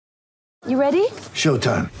You ready?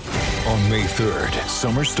 Showtime. On May 3rd,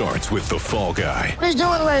 summer starts with The Fall Guy. Let's do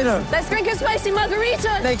it later. Let's drink a spicy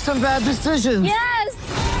margarita. Make some bad decisions. Yes!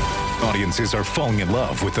 Audiences are falling in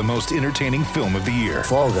love with the most entertaining film of the year.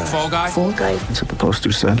 Fall Guy. Fall Guy? Fall guy. That's what the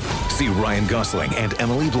poster said. See Ryan Gosling and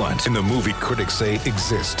Emily Blunt in the movie critics say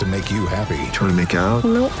exists to make you happy. Trying to make it out?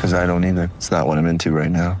 Nope. Because I don't either. It's not what I'm into right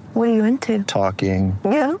now. What are you into? Talking.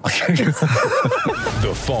 Yeah.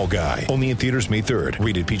 The Fall Guy. Only in theaters May 3rd.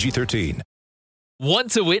 Rated PG-13.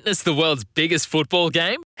 Want to witness the world's biggest football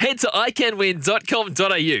game? Head to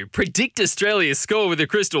iCanWin.com.au, predict Australia's score with a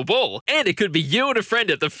crystal ball, and it could be you and a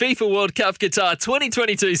friend at the FIFA World Cup Qatar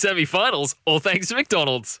 2022 semi-finals, all thanks to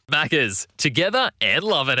McDonald's. Maccas, together and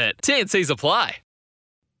loving it. TNCs apply.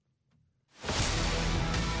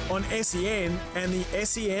 On SEN and the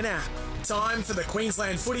SEN app. Time for the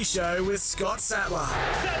Queensland Footy Show with Scott Sattler.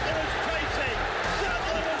 Sattler is chasing.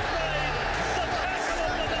 Sattler has made the tackle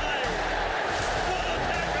of the day.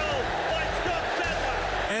 What a tackle by Scott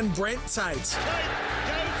Sattler. And Brent Tate. Tate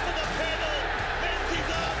goes for the pedal. Menzies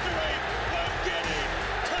after him. Won't get him.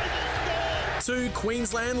 Tate has scored. Two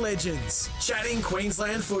Queensland legends chatting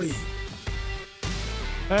Queensland footy.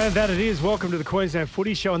 And that it is. Welcome to the Queensland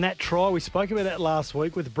Footy Show. And that try, we spoke about that last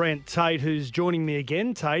week with Brent Tate, who's joining me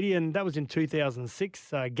again, Tatey, and that was in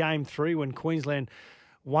 2006, Game 3, when Queensland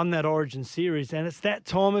won that Origin series. And it's that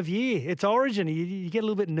time of year. It's Origin. You get a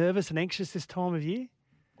little bit nervous and anxious this time of year?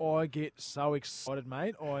 I get so excited,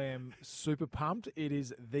 mate. I am super pumped. It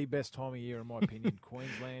is the best time of year, in my opinion.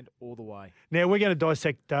 Queensland all the way. Now, we're going to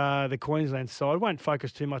dissect the Queensland side. Won't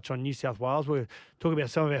focus too much on New South Wales. We'll talk about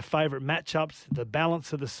some of our favourite matchups, the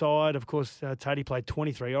balance of the side. Of course, Tatey played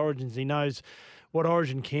 23 Origins. He knows what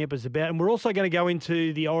Origin camp is about. And we're also going to go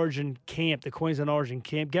into the Origin camp, the Queensland Origin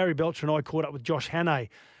camp. Gary Belcher and I caught up with Josh Hannay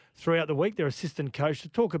throughout the week, their assistant coach, to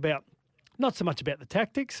talk about not so much about the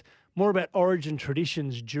tactics, more about Origin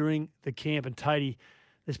traditions during the camp. And Tatey,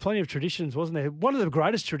 there's plenty of traditions, wasn't there? One of the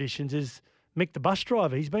greatest traditions is Mick the bus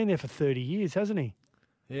driver. He's been there for 30 years, hasn't he?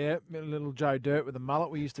 Yeah, little Joe Dirt with a mullet.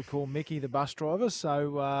 We used to call Mickey the bus driver.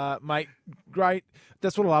 So, mate, great.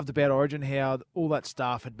 That's what I loved about Origin, how all that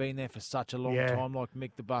staff had been there for such a long time, like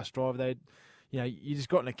Mick the bus driver. You just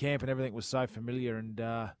got in a camp and everything was so familiar. And,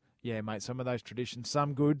 yeah, mate, some of those traditions,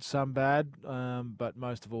 some good, some bad, but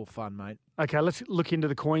most of all fun, mate. Okay, let's look into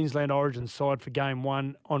the Queensland Origin side for Game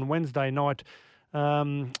 1 on Wednesday night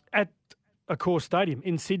at Accor Stadium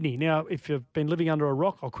in Sydney. Now, if you've been living under a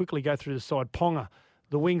rock, I'll quickly go through the side. Ponga.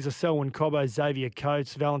 The wings are Selwyn Cobbo, Xavier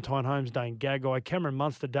Coates, Valentine Holmes, Dane Gagai, Cameron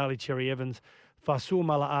Munster, Daly Cherry Evans, Fasul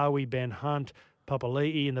Malaawi, Ben Hunt,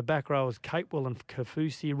 Papali'i. In the back row is Capewell and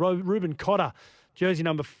Kafusi. Ruben Cotter, jersey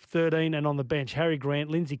number 13, and on the bench, Harry Grant,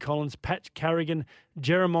 Lindsay Collins, Pat Carrigan,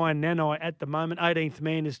 Jeremiah Nanai at the moment. 18th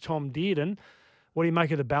man is Tom Dearden. What do you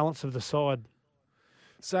make of the balance of the side?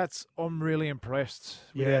 Sats, I'm really impressed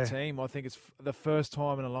with our team. I think it's the first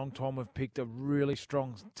time in a long time we've picked a really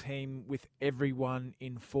strong team with everyone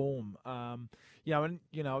in form.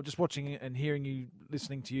 Just watching and hearing you,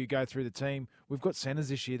 listening to you go through the team, we've got centres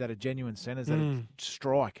this year that are genuine centres that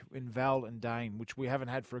strike in Val and Dane, which we haven't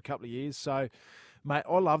had for a couple of years. So, mate,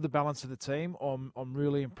 I love the balance of the team. I'm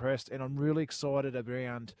really impressed, and I'm really excited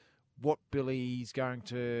around what Billy's going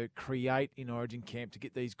to create in Origin camp to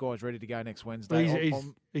get these guys ready to go next Wednesday.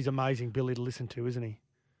 He's amazing, Billy, to listen to, isn't he?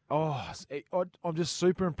 Oh, I'm just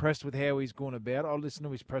super impressed with how he's gone about it. I listened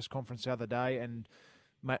to his press conference the other day, and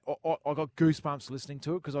mate, I got goosebumps listening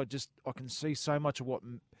to it because I can see so much of what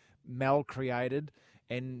Mel created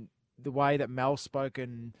and the way that Mel spoke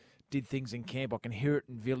and did things in camp. I can hear it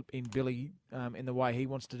in Billy in the way he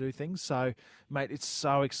wants to do things. So, mate, it's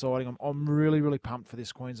so exciting. I'm really, really pumped for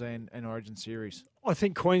this Queensland and Origin series. I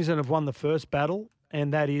think Queensland have won the first battle,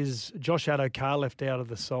 and that is Josh Addo-Carr left out of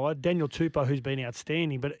the side. Daniel Tupou, who's been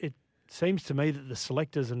outstanding, but it seems to me that the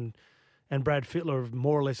selectors and Brad Fittler have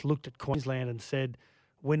more or less looked at Queensland and said,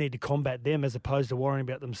 we need to combat them as opposed to worrying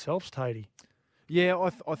about themselves, Tatey. Yeah,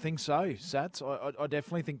 I think so, Sats. I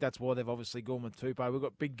definitely think that's why they've obviously gone with Tupou. We've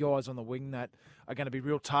got big guys on the wing that are going to be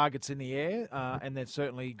real targets in the air, and they've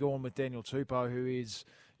certainly gone with Daniel Tupou, who is,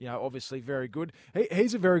 obviously very good.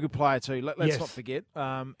 He's a very good player too, let's not forget.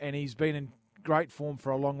 And he's been in great form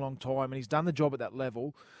for a long, long time, and he's done the job at that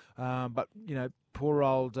level. But, poor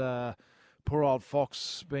old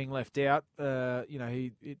Fox being left out, I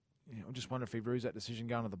just wonder if he rues that decision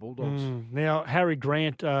going to the Bulldogs. Now, Harry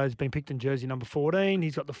Grant has been picked in jersey number 14.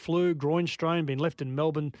 He's got the flu, groin strain, been left in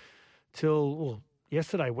Melbourne till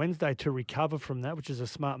yesterday, Wednesday, to recover from that, which is a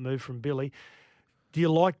smart move from Billy. Do you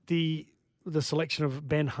like the selection of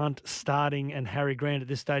Ben Hunt starting and Harry Grant at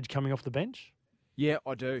this stage coming off the bench? Yeah,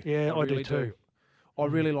 I do. Yeah, I really do too. I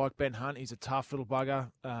really like Ben Hunt. He's a tough little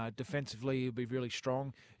bugger. Defensively, he'll be really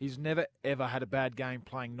strong. He's never, ever had a bad game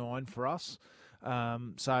playing 9 for us.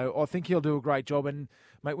 So I think he'll do a great job. And,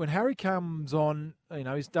 mate, when Harry comes on,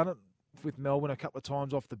 he's done it with Melbourne a couple of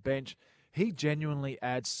times off the bench. He genuinely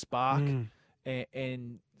adds spark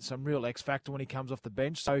and some real X factor when he comes off the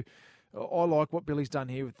bench. So I like what Billy's done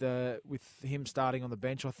here with him starting on the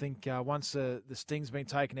bench. I think once the sting's been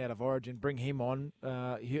taken out of Origin, bring him on,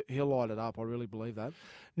 he'll light it up. I really believe that.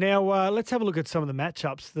 Now, let's have a look at some of the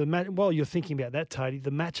matchups. While you're thinking about that, Tatey,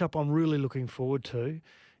 the matchup I'm really looking forward to,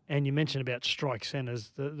 and you mentioned about strike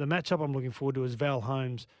centres, the matchup I'm looking forward to is Val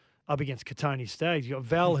Holmes up against Kotoni Staggs. You've got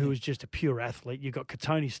Val, who is just a pure athlete. You've got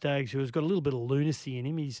Kotoni Staggs, who has got a little bit of lunacy in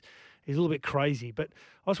him. He's a little bit crazy. But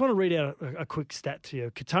I just want to read out a quick stat to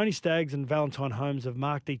you. Kotoni Staggs and Valentine Holmes have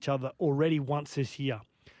marked each other already once this year.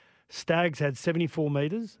 Staggs had 74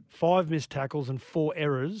 metres, 5 missed tackles and 4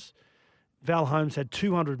 errors. Val Holmes had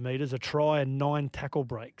 200 metres, a try and 9 tackle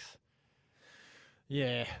breaks.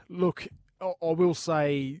 Yeah, look, I will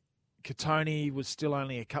say Kotoni was still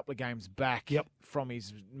only a couple of games back from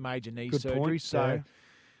his major knee surgery. Point. So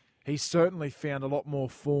he's certainly found a lot more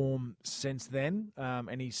form since then,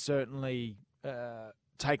 and he's certainly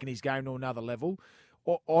taken his game to another level.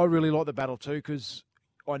 I really like the battle too, because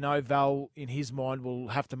I know Val, in his mind, will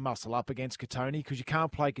have to muscle up against Kotoni, because you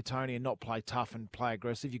can't play Kotoni and not play tough and play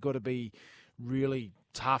aggressive. You've got to be really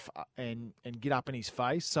tough and get up in his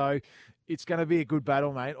face. So it's going to be a good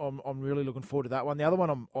battle, mate. I'm really looking forward to that one. The other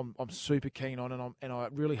one I'm super keen on, and I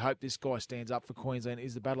really hope this guy stands up for Queensland,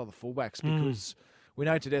 is the battle of the fullbacks, because we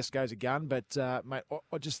know Tedesco's a gun, but mate,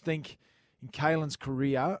 I just think in Caelan's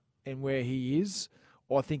career and where he is,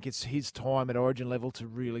 I think it's his time at Origin level to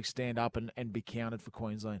really stand up and be counted for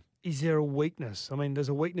Queensland. Is there a weakness? I mean, there's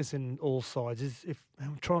a weakness in all sides.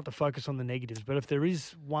 I'm trying not to focus on the negatives, but if there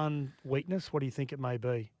is one weakness, what do you think it may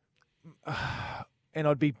be? And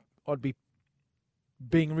I'd be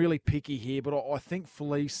being really picky here, but I think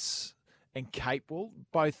Felice and Capewell,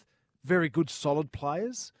 both very good, solid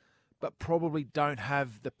players, but probably don't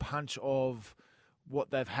have the punch of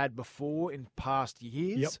what they've had before in past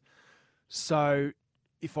years. Yep. So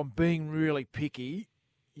if I'm being really picky,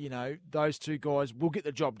 those two guys will get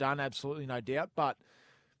the job done, absolutely no doubt, but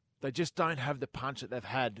they just don't have the punch that they've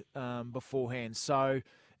had beforehand. So,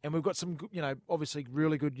 and we've got some, obviously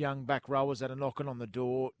really good young back rowers that are knocking on the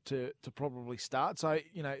door to probably start. So,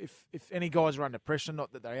 if any guys are under pressure,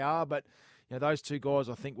 not that they are, but those two guys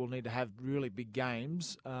I think will need to have really big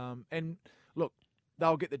games. And look,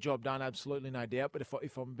 they'll get the job done, absolutely no doubt. But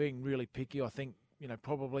if I'm being really picky, I think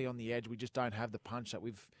probably on the edge we just don't have the punch that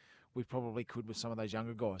we probably could with some of those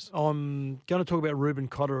younger guys. I'm going to talk about Ruben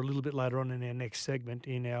Cotter a little bit later on in our next segment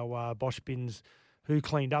in our Bosch Bins, who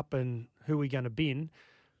cleaned up and who we're going to bin.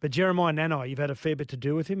 But Jeremiah Nanai, you've had a fair bit to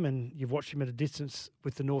do with him, and you've watched him at a distance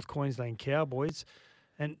with the North Queensland Cowboys.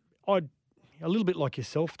 And a little bit like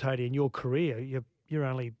yourself, Tatey, in your career, you're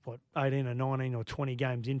only, 18 or 19 or 20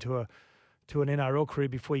 games into an NRL career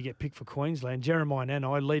before you get picked for Queensland. Jeremiah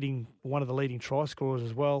Nanai, one of the leading try scorers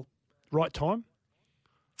as well. Right time?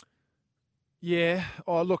 Yeah.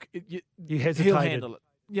 Oh, look, you hesitated. He'll handle it.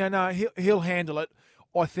 Yeah, no, he'll handle it.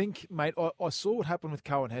 I think, mate, I saw what happened with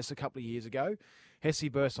Cohen Hess a couple of years ago. Hesse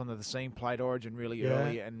burst onto the scene, played Origin really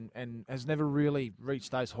early, and has never really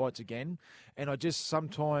reached those heights again. And I just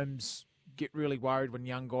sometimes get really worried when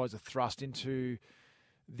young guys are thrust into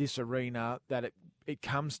this arena that it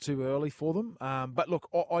comes too early for them. But look,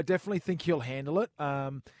 I definitely think he'll handle it.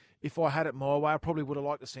 If I had it my way, I probably would have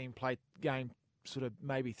liked to see him play game sort of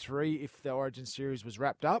maybe 3 if the Origin series was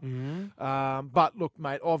wrapped up. Mm-hmm. But look,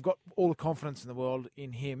 mate, I've got all the confidence in the world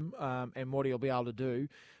in him and what he'll be able to do.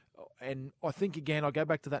 And I think, again, I go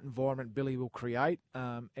back to that environment Billy will create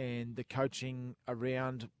and the coaching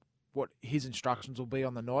around what his instructions will be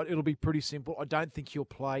on the night. It'll be pretty simple. I don't think he'll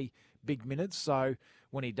play big minutes. So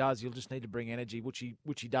when he does, he'll just need to bring energy, which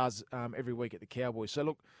he does every week at the Cowboys. So,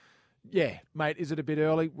 look, yeah, mate, is it a bit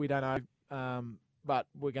early? We don't know. But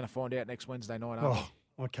we're going to find out next Wednesday night, aren't we?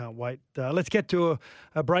 I can't wait. Let's get to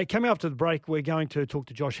a break. Coming after the break, we're going to talk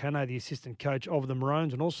to Josh Hannay, the assistant coach of the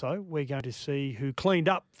Maroons, and also we're going to see who cleaned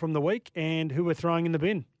up from the week and who we're throwing in the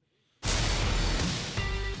bin.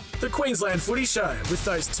 The Queensland Footy Show with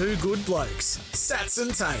those two good blokes, Sats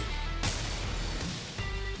and Tate.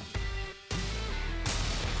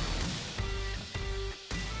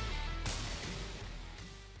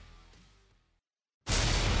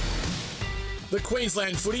 The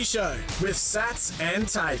Queensland Footy Show with Sats and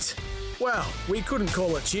Tate. Well, we couldn't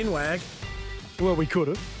call it chinwag. Well, we could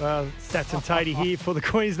have. Sats and Tatey here for the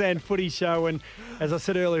Queensland Footy Show. And as I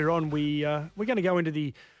said earlier on, we're going to go into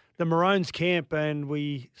the the Maroons camp, and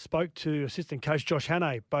we spoke to assistant coach Josh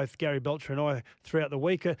Hannay, both Gary Belcher and I, throughout the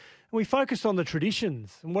week. And we focused on the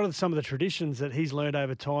traditions and what are some of the traditions that he's learned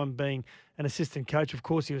over time being an assistant coach. Of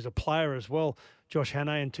course, he was a player as well, Josh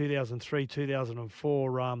Hannay, in 2003,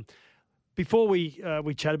 2004. Before we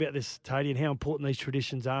chat about this, Tady, and how important these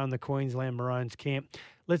traditions are in the Queensland Maroons camp,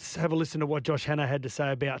 let's have a listen to what Josh Hannay had to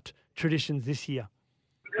say about traditions this year.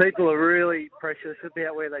 People are really precious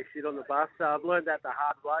about where they sit on the bus. I've learned that the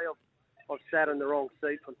hard way. I've sat in the wrong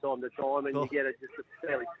seat from time to time, and you get just a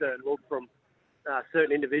fairly certain look from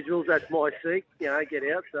certain individuals. That's my seat, get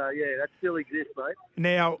out. So, yeah, that still exists, mate.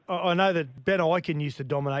 Now, I know that Ben Eichen used to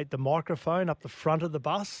dominate the microphone up the front of the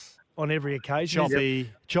bus on every occasion.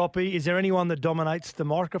 Choppy. Is there anyone that dominates the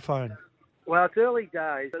microphone? Well, it's early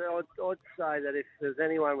days, but I'd say that if there's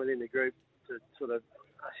anyone within the group to sort of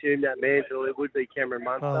assume that mantle, it would be Cameron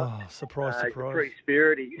Munster. Oh, surprise. He's a free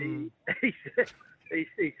spirit. He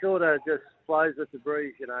sort of just flows with the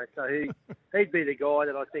breeze, So he'd be the guy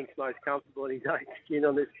that I think's most comfortable in his own skin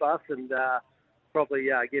on this bus, and probably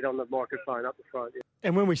get on the microphone up the front. Yeah.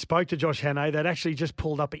 And when we spoke to Josh Hannay, they'd actually just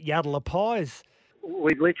pulled up at Yatala Pies.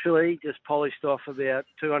 We literally just polished off about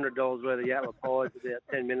 $200 worth of Yatala Pies about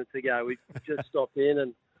 10 minutes ago. We just stopped in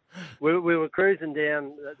and we were cruising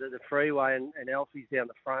down the freeway, and Alfie's down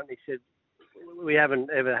the front. And he said, "We haven't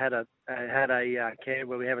ever had a camp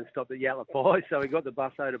where we haven't stopped at Yatala Pie." So we got the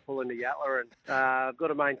busso to pull into Yatala, and I've got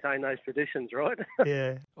to maintain those traditions, right?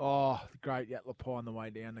 Yeah. Oh, great Yatala Pie on the way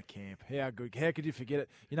down to camp. How good. How could you forget it?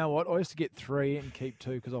 You know what? I used to get 3 and keep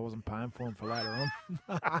 2 because I wasn't paying for them for later on.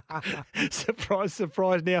 Surprise.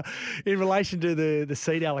 Now, in relation to the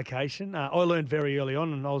seat allocation, I learned very early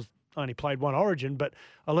on, and I only played one Origin, but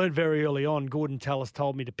I learned very early on, Gordon Tallis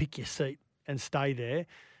told me to pick your seat and stay there,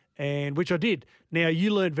 and which I did. Now,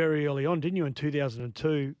 you learned very early on, didn't you, in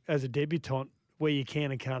 2002, as a debutant, where you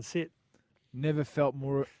can and can't sit? Never felt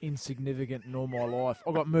more insignificant in all my life.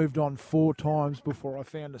 I got moved on 4 times before I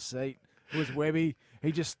found a seat. It was Webby.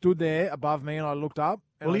 He just stood there above me, and I looked up.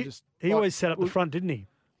 And Well, he always sat up the front, didn't he?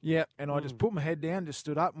 Yeah, and I just put my head down, just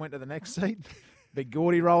stood up and went to the next seat. Big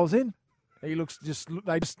Gordy rolls in. He looks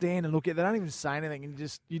they just stand and look at. They don't even say anything, and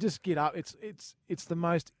you just get up. It's the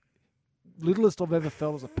most littlest I've ever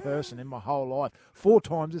felt as a person in my whole life. 4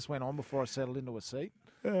 times this went on before I settled into a seat.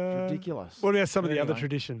 It's ridiculous. What about some of the other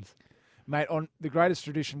traditions? Mate, on the greatest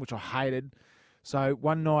tradition, which I hated. So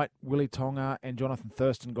one night, Willie Tonga and Jonathan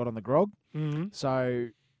Thurston got on the grog. Mm-hmm. So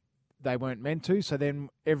they weren't meant to. So then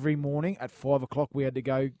every morning at 5 o'clock, we had to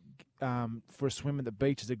go for a swim at the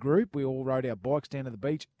beach as a group. We all rode our bikes down to the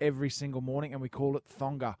beach every single morning, and we called it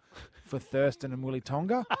Thonga for Thurston and Willie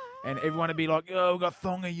Tonga. And everyone would be like, "Oh, we got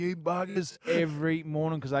Thonga, you buggers," every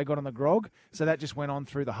morning because they got on the grog. So that just went on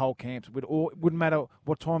through the whole camp. It wouldn't matter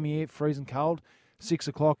what time of year, freezing cold, 6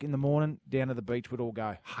 o'clock in the morning, down to the beach we'd all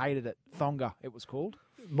go. Hated it. Thonga, it was called.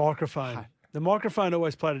 Microphone. The microphone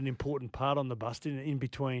always played an important part on the bus, in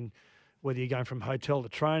between whether you're going from hotel to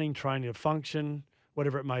training to function,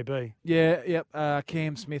 whatever it may be. Yeah, yep.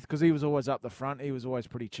 Cam Smith, because he was always up the front. He was always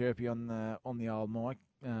pretty chirpy on the old mic,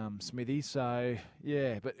 Smithy. So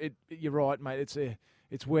yeah, but you're right, mate.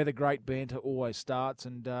 It's where the great banter always starts.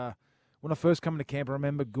 And when I first come into camp, I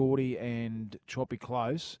remember Gordy and Choppy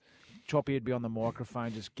close. Choppy would be on the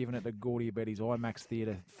microphone just giving it to Gordy about his IMAX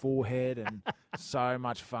Theatre forehead, and so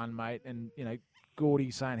much fun, mate. And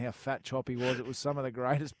Gordy saying how fat Choppy was. It was some of the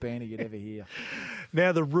greatest banter you'd ever hear.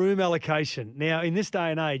 Now, the room allocation. Now, in this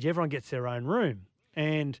day and age, everyone gets their own room.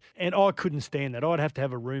 And I couldn't stand that. I'd have to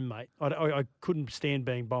have a roommate. I couldn't stand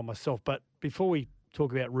being by myself. But before we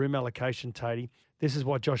talk about room allocation, Tady, this is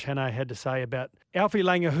what Josh Hannay had to say about Alfie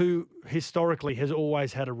Langer, who historically has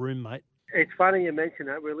always had a roommate. It's funny you mention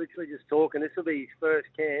that. We're literally just talking. This will be his first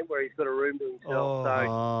camp where he's got a room to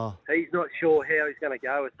himself. So he's not sure how he's going to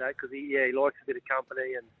go with that because he likes a bit of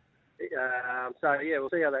company. And we'll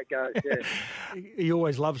see how that goes. Yeah. He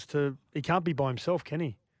always loves to – he can't be by himself, can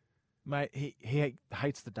he? Mate, he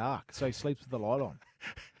hates the dark, so he sleeps with the light on.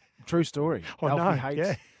 True story. Alfie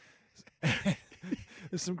hates. Yeah.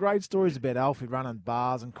 There's some great stories about Alfie running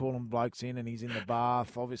bars and calling blokes in, and he's in the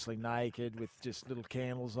bath, obviously naked, with just little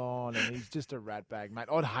candles on, and he's just a rat bag, mate.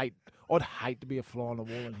 I'd hate to be a fly on the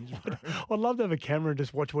wall in his room. I'd love to have a camera and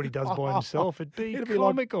just watch what he does by himself. It'd be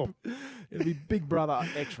comical. It'd be Big Brother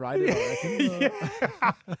X-rated, I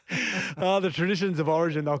reckon. The traditions of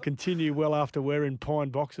Origin, they'll continue well after we're in pine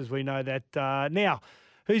boxes. We know that. Now,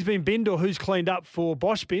 who's been binned or who's cleaned up for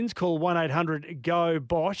Bosch bins? Call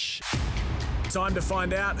 1-800-GO-BOSH. Time to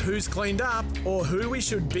find out who's cleaned up or who we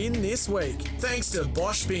should bin this week. Thanks to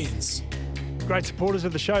Bosch Bins. Great supporters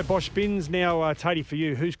of the show, Bosch Bins. Now, Tady, for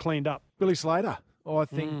you, who's cleaned up? Billy Slater. I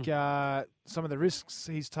think some of the risks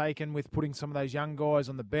he's taken with putting some of those young guys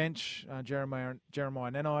on the bench, Jeremiah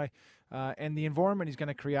Nanai, and the environment he's going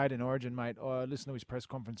to create in Origin, mate. I listened to his press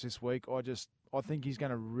conference this week. I think he's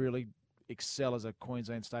going to really excel as a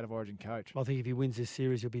Queensland State of Origin coach. I think if he wins this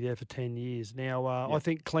series, he'll be there for 10 years. Now, I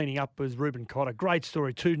think cleaning up was Ruben Cotter. Great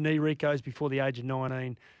story. 2 knee recos before the age of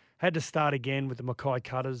 19. Had to start again with the Mackay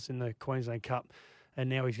Cutters in the Queensland Cup, and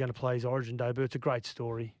now he's going to play his Origin debut. It's a great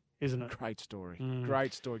story, isn't it? Great story.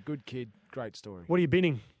 Great story. Good kid. Great story. What are you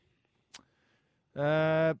binning?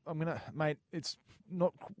 Mate, it's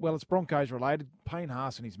not, it's Broncos related. Payne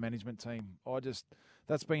Haas and his management team.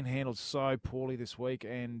 That's been handled so poorly this week,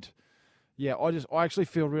 and I actually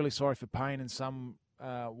feel really sorry for Payne in some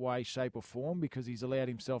way, shape or form, because he's allowed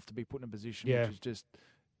himself to be put in a position which is just,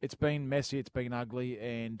 it's been messy, it's been ugly,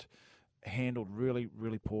 and handled really,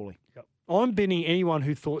 really poorly. Yep. I'm binning anyone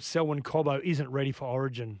who thought Selwyn Cobbo isn't ready for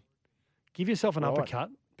Origin. Give yourself an uppercut,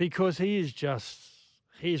 because he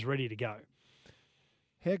is ready to go.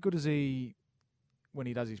 How good is he when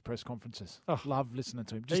he does his press conferences? Love listening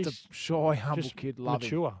to him. Just He's a shy, humble kid. Love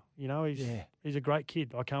mature. him. You know, he's a great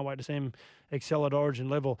kid. I can't wait to see him excel at Origin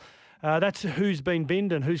level. That's who's been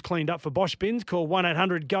binned and who's cleaned up for Bosch Bins. Call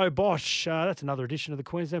 1-800-GO-BOSH. That's another edition of the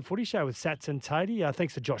Queensland Footy Show with Sats and Tatey.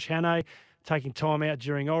 Thanks to Josh Hannay taking time out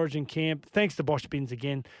during Origin camp. Thanks to Bosch Bins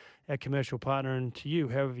again, our commercial partner, and to you,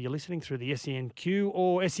 however you're listening through the SENQ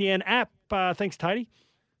or SEN app. Thanks, Tatey.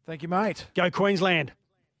 Thank you, mate. Go Queensland.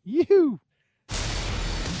 Yoo-hoo.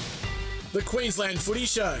 The Queensland Footy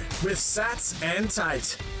Show with Sats and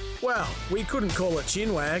Tate. Well, we couldn't call it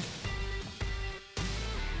chinwag.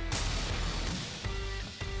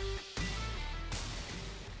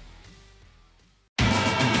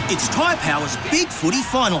 It's Tyre Power's Big Footy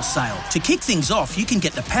Final Sale. To kick things off, you can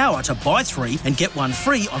get the power to buy 3 and get 1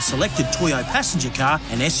 free on selected Toyo passenger car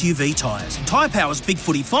and SUV tyres. Tyre Power's Big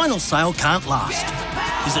Footy Final Sale can't last.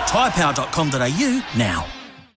 Visit tyrepower.com.au now.